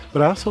that.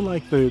 But I also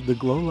like the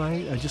glow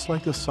light. I just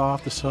like the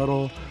soft, the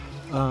subtle,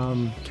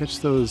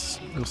 catch those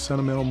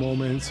sentimental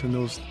moments and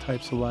those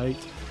types of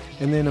lights.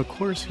 And then, of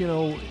course, you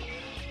know,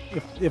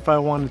 if I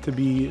wanted to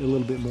be a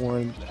little bit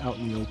more out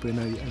in the open,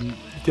 I'm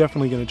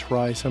definitely going to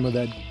try some of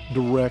that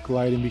direct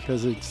lighting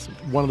because it's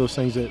one of those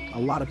things that a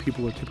lot of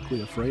people are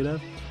typically afraid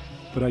of,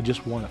 but I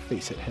just want to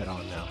face it head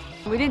on now.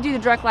 We didn't do the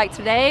direct light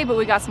today, but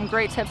we got some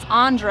great tips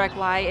on direct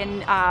light,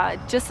 and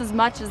just as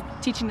much as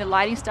teaching the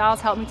lighting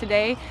styles helped me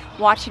today,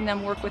 watching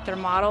them work with their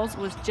models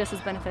was just as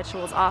beneficial.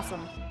 It was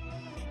awesome.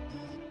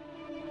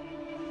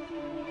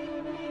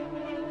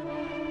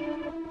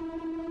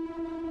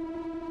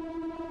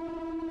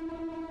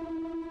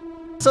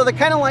 So the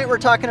kind of light we're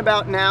talking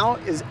about now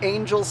is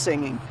angel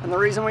singing. And the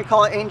reason we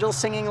call it angel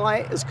singing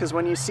light is because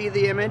when you see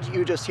the image,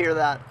 you just hear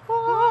that.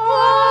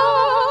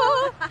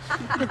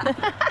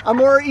 A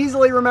more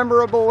easily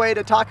rememberable way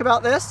to talk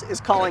about this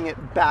is calling it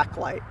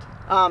backlight.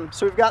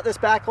 So we've got this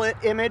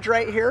backlit image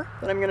right here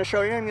that I'm going to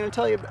show you. I'm going to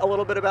tell you a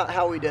little bit about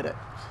how we did it.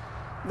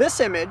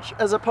 This image,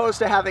 as opposed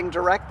to having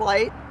direct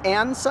light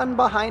and sun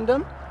behind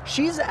him,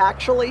 she's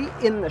actually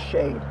in the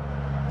shade.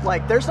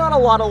 Like, there's not a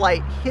lot of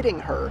light hitting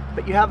her,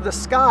 but you have the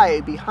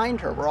sky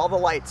behind her where all the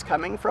light's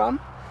coming from.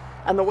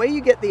 And the way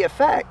you get the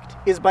effect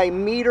is by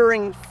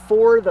metering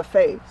for the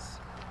face.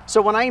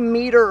 So when I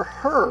meter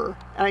her,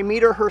 and I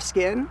meter her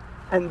skin,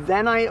 and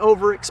then I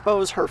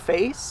overexpose her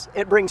face,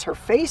 it brings her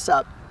face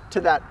up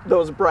to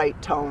those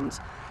bright tones.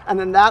 And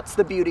then that's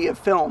the beauty of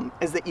film,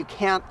 is that you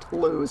can't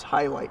lose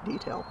highlight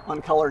detail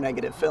on color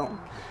negative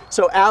film.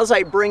 So as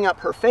I bring up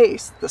her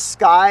face, the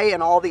sky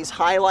and all these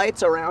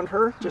highlights around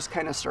her just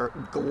kind of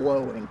start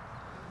glowing.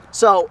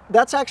 So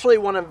that's actually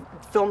one of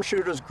film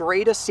shooters'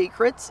 greatest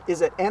secrets,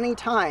 is at any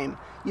time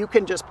you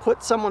can just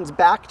put someone's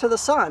back to the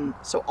sun,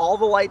 so all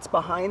the light's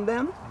behind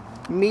them,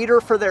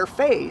 meter for their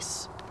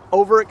face,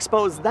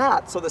 overexpose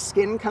that so the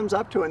skin comes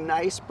up to a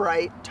nice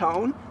bright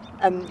tone,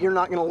 and you're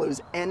not going to lose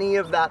any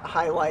of that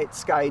highlight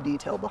sky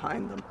detail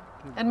behind them.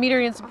 And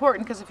metering is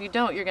important, because if you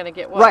don't, you're going to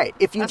get what? Right.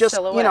 If you just,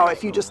 silhouette. you know,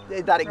 if you just,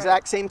 that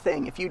exact same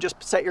thing, if you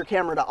just set your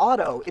camera to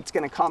auto, it's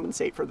going to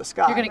compensate for the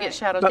sky. You're going to get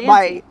shadow But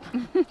dancing.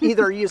 by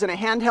either using a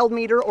handheld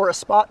meter or a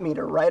spot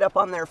meter right up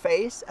on their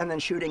face and then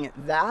shooting it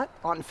that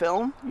on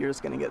film, you're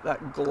just going to get that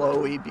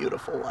glowy,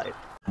 beautiful light.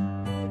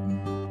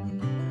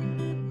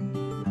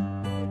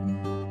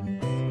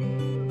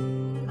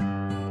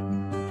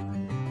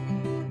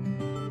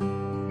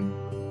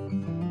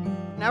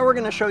 Now we're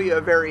going to show you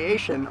a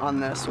variation on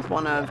this with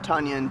one of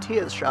Tanja and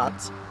Tia's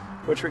shots,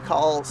 which we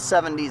call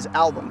 70s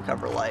album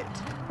cover light.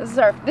 This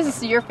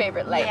is your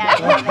favorite light.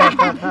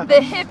 Yeah. The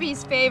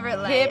hippie's favorite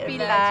light. Hippie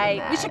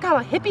light. We should call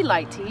it hippie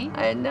light, T.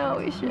 I know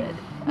we should.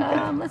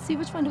 Let's see,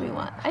 which one do we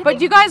want?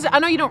 But you guys, I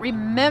know you don't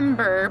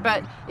remember,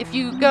 but if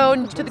you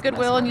go to the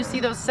Goodwill and you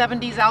see those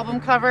 70s album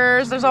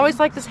covers, there's always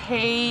like this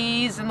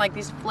haze and like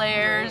these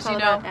flares, you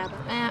know?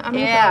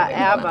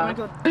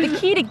 ABBA. The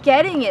key to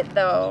getting it,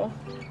 though,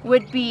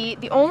 would be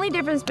the only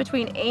difference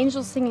between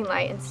Angel Singing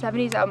Light and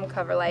 70s album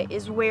cover light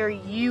is where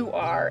you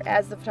are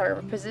as the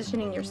photographer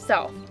positioning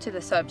yourself to the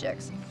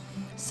subjects.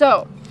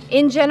 So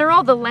in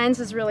general, the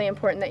lens is really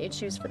important that you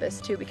choose for this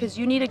too, because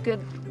you need a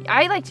good,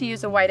 I like to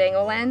use a wide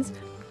angle lens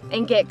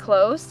and get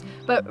close,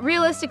 but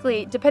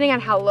realistically, depending on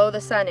how low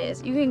the sun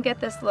is, you can get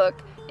this look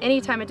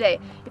any time of day.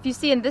 If you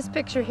see in this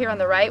picture here on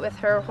the right with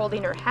her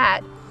holding her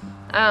hat,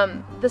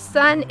 the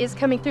sun is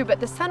coming through,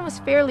 but the sun was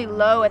fairly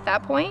low at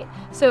that point.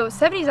 So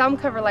 70s album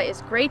cover light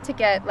is great to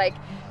get like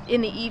in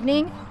the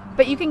evening,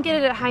 but you can get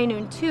it at high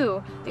noon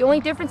too. The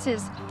only difference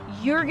is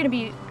you're gonna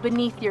be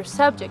beneath your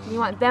subject and you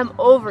want them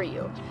over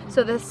you.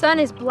 So the sun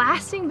is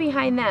blasting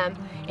behind them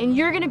and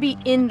you're gonna be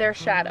in their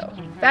shadow.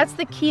 That's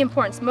the key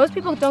importance. Most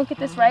people don't get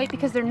this right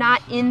because they're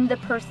not in the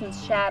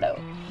person's shadow.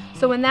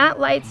 So when that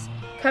light's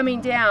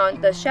coming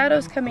down, the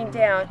shadow's coming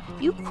down,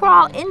 you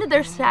crawl into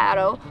their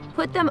shadow,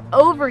 put them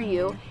over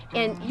you,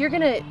 and you're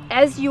gonna,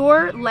 as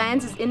your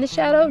lens is in the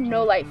shadow,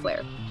 no light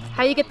flare.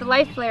 How you get the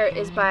light flare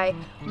is by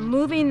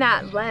moving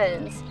that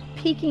lens,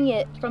 peeking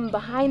it from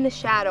behind the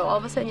shadow. All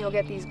of a sudden you'll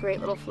get these great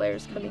little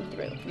flares coming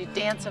through. You're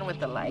dancing with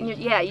the light.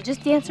 Yeah, you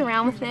just dance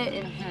around with it,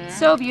 and it's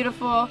so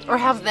beautiful. Or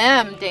have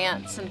them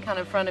dance and kind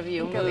of in front of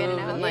you, go in and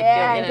out.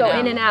 Like go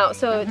in and out.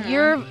 So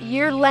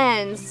your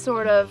lens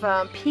sort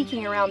of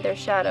peeking around their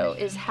shadow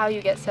is how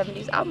you get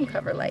 70s album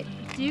cover light.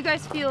 Do you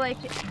guys feel like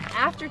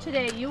after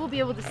today you will be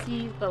able to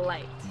see the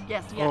light?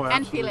 Yes, Oh,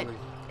 and feel it.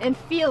 And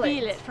feel it.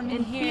 Feel it from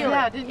in here.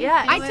 Yeah, did you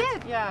yeah, feel I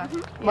it? did. Yeah.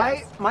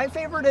 My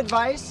favorite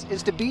advice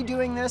is to be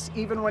doing this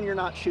even when you're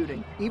not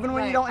shooting. Even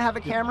when you don't have a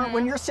camera,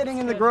 when you're sitting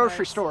in the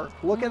grocery store,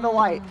 look at the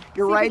light.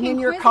 You're riding in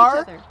your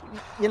car,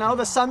 you know,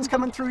 the sun's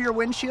coming through your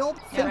windshield.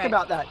 Think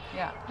about that.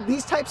 Yeah.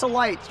 These types of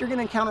lights, you're going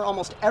to encounter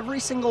almost every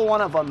single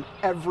one of them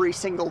every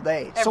single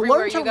day. So Everywhere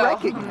learn to you go.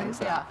 recognize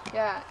that.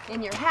 Yeah,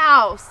 in your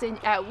house,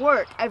 at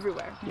work,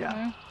 everywhere.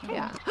 Yeah.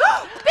 Yeah.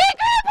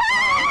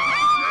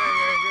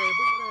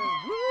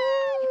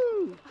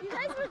 You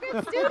guys were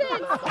good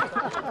students.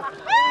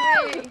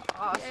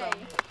 Awesome.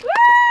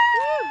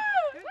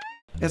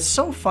 It's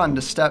so fun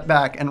to step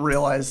back and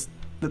realize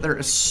that there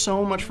is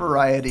so much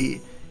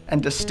variety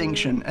and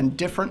distinction and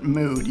different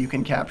mood you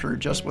can capture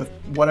just with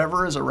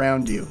whatever is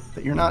around you,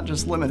 that you're not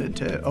just limited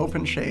to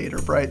open shade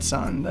or bright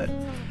sun, that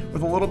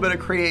with a little bit of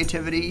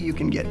creativity you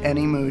can get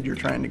any mood you're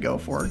trying to go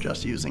for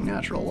just using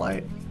natural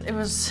light. It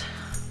was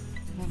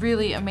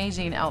really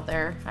amazing out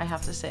there, I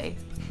have to say.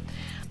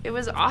 It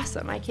was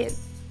awesome.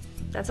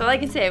 That's all I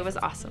can say. It was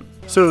awesome.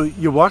 So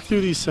you walk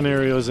through these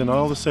scenarios and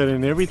all of a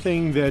sudden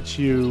everything that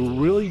you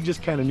really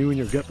just kind of knew in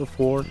your gut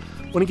before,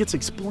 when it gets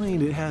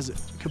explained, it has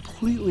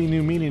completely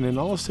new meaning, and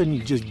all of a sudden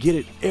you just get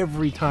it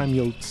every time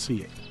you'll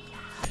see it.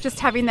 Just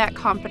having that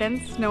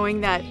confidence,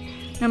 knowing that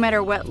no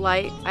matter what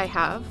light I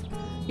have,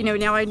 you know,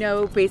 now I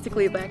know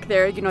basically back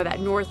there, you know, that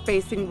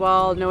north-facing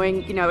wall,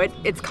 knowing, you know,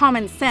 it's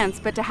common sense,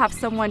 but to have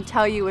someone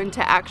tell you and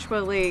to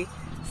actually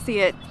see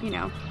it, you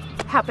know,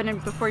 happening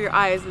before your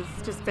eyes has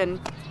just been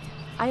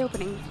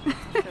eye-opening.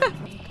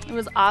 It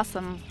was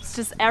awesome. It's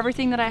just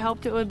everything that I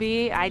hoped it would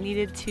be. I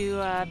needed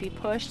to be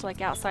pushed like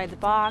outside the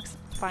box,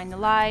 find the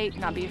light,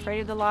 not be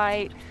afraid of the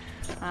light.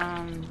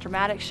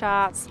 Dramatic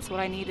shots, that's what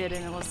I needed,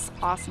 and it was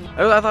awesome.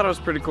 I thought it was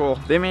pretty cool.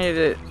 They made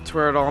it to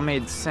where it all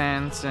made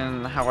sense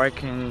and how I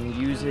can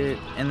use it,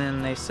 and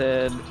then they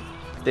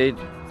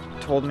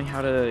told me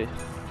how to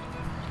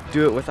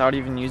do it without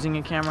even using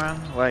a camera.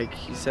 Like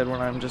he said,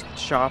 when I'm just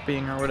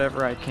shopping or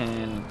whatever, I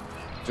can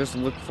just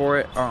look for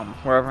it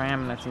wherever I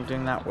am, and I think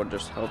doing that would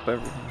just help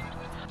everything.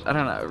 I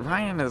don't know,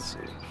 Ryan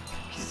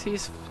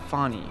he's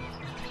funny.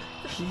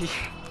 He's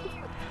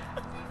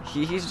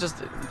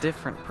just a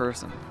different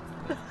person.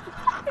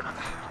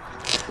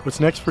 What's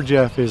next for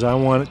Jeff is I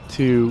want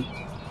to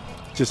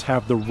just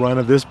have the run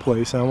of this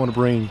place. I want to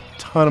bring a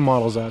ton of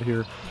models out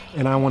here,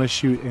 and I want to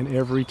shoot in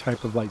every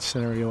type of light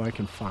scenario I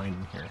can find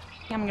in here.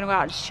 I'm gonna go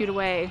out and shoot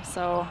away,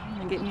 so I'm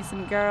gonna get me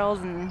some girls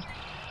and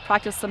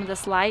practice some of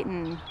this light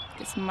and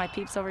get some of my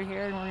peeps over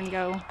here, and we're gonna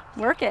go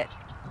work it.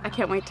 I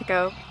can't wait to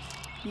go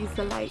use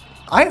the light.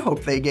 I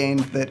hope they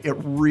gained that it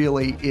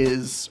really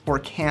is or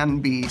can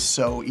be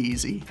so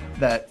easy.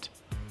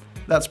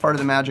 That's part of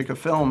the magic of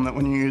film, that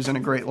when you're using a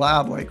great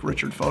lab like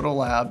Richard Photo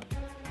Lab,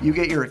 you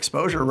get your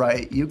exposure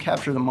right, you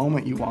capture the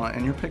moment you want,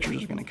 and your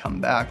pictures are gonna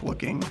come back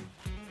looking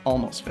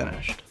almost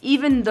finished.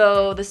 Even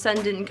though the sun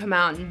didn't come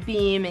out and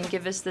beam and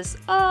give us this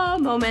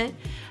moment,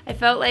 I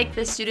felt like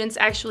the students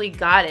actually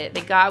got it. They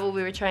got what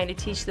we were trying to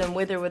teach them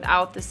with or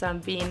without the sun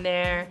being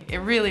there. It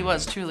really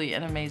was truly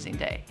an amazing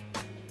day.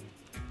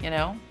 You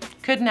know?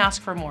 Couldn't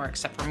ask for more,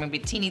 except for maybe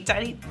a teeny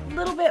tiny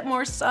little bit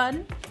more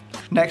sun.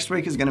 Next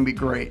week is gonna be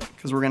great,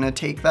 because we're gonna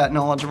take that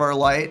knowledge of our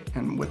light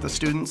and with the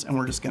students, and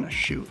we're just gonna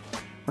shoot.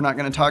 We're not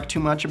gonna talk too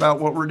much about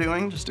what we're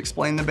doing, just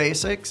explain the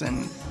basics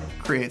and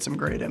create some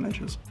great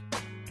images.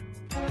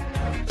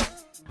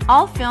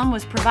 All film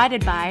was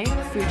provided by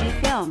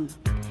FujiFilm,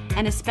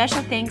 and a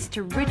special thanks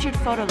to Richard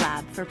Photo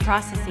Lab for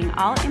processing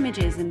all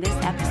images in this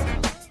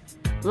episode.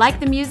 Like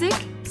the music?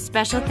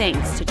 Special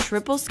thanks to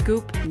Triple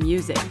Scoop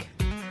Music.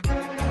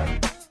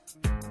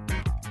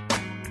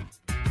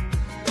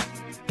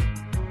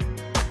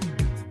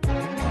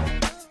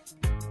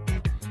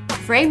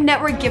 Frame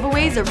Network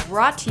giveaways are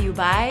brought to you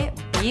by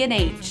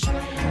B&H.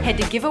 Head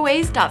to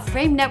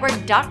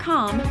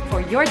giveaways.framenetwork.com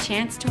for your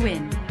chance to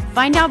win.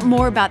 Find out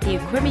more about the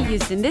equipment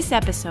used in this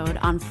episode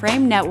on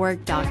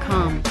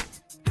framenetwork.com.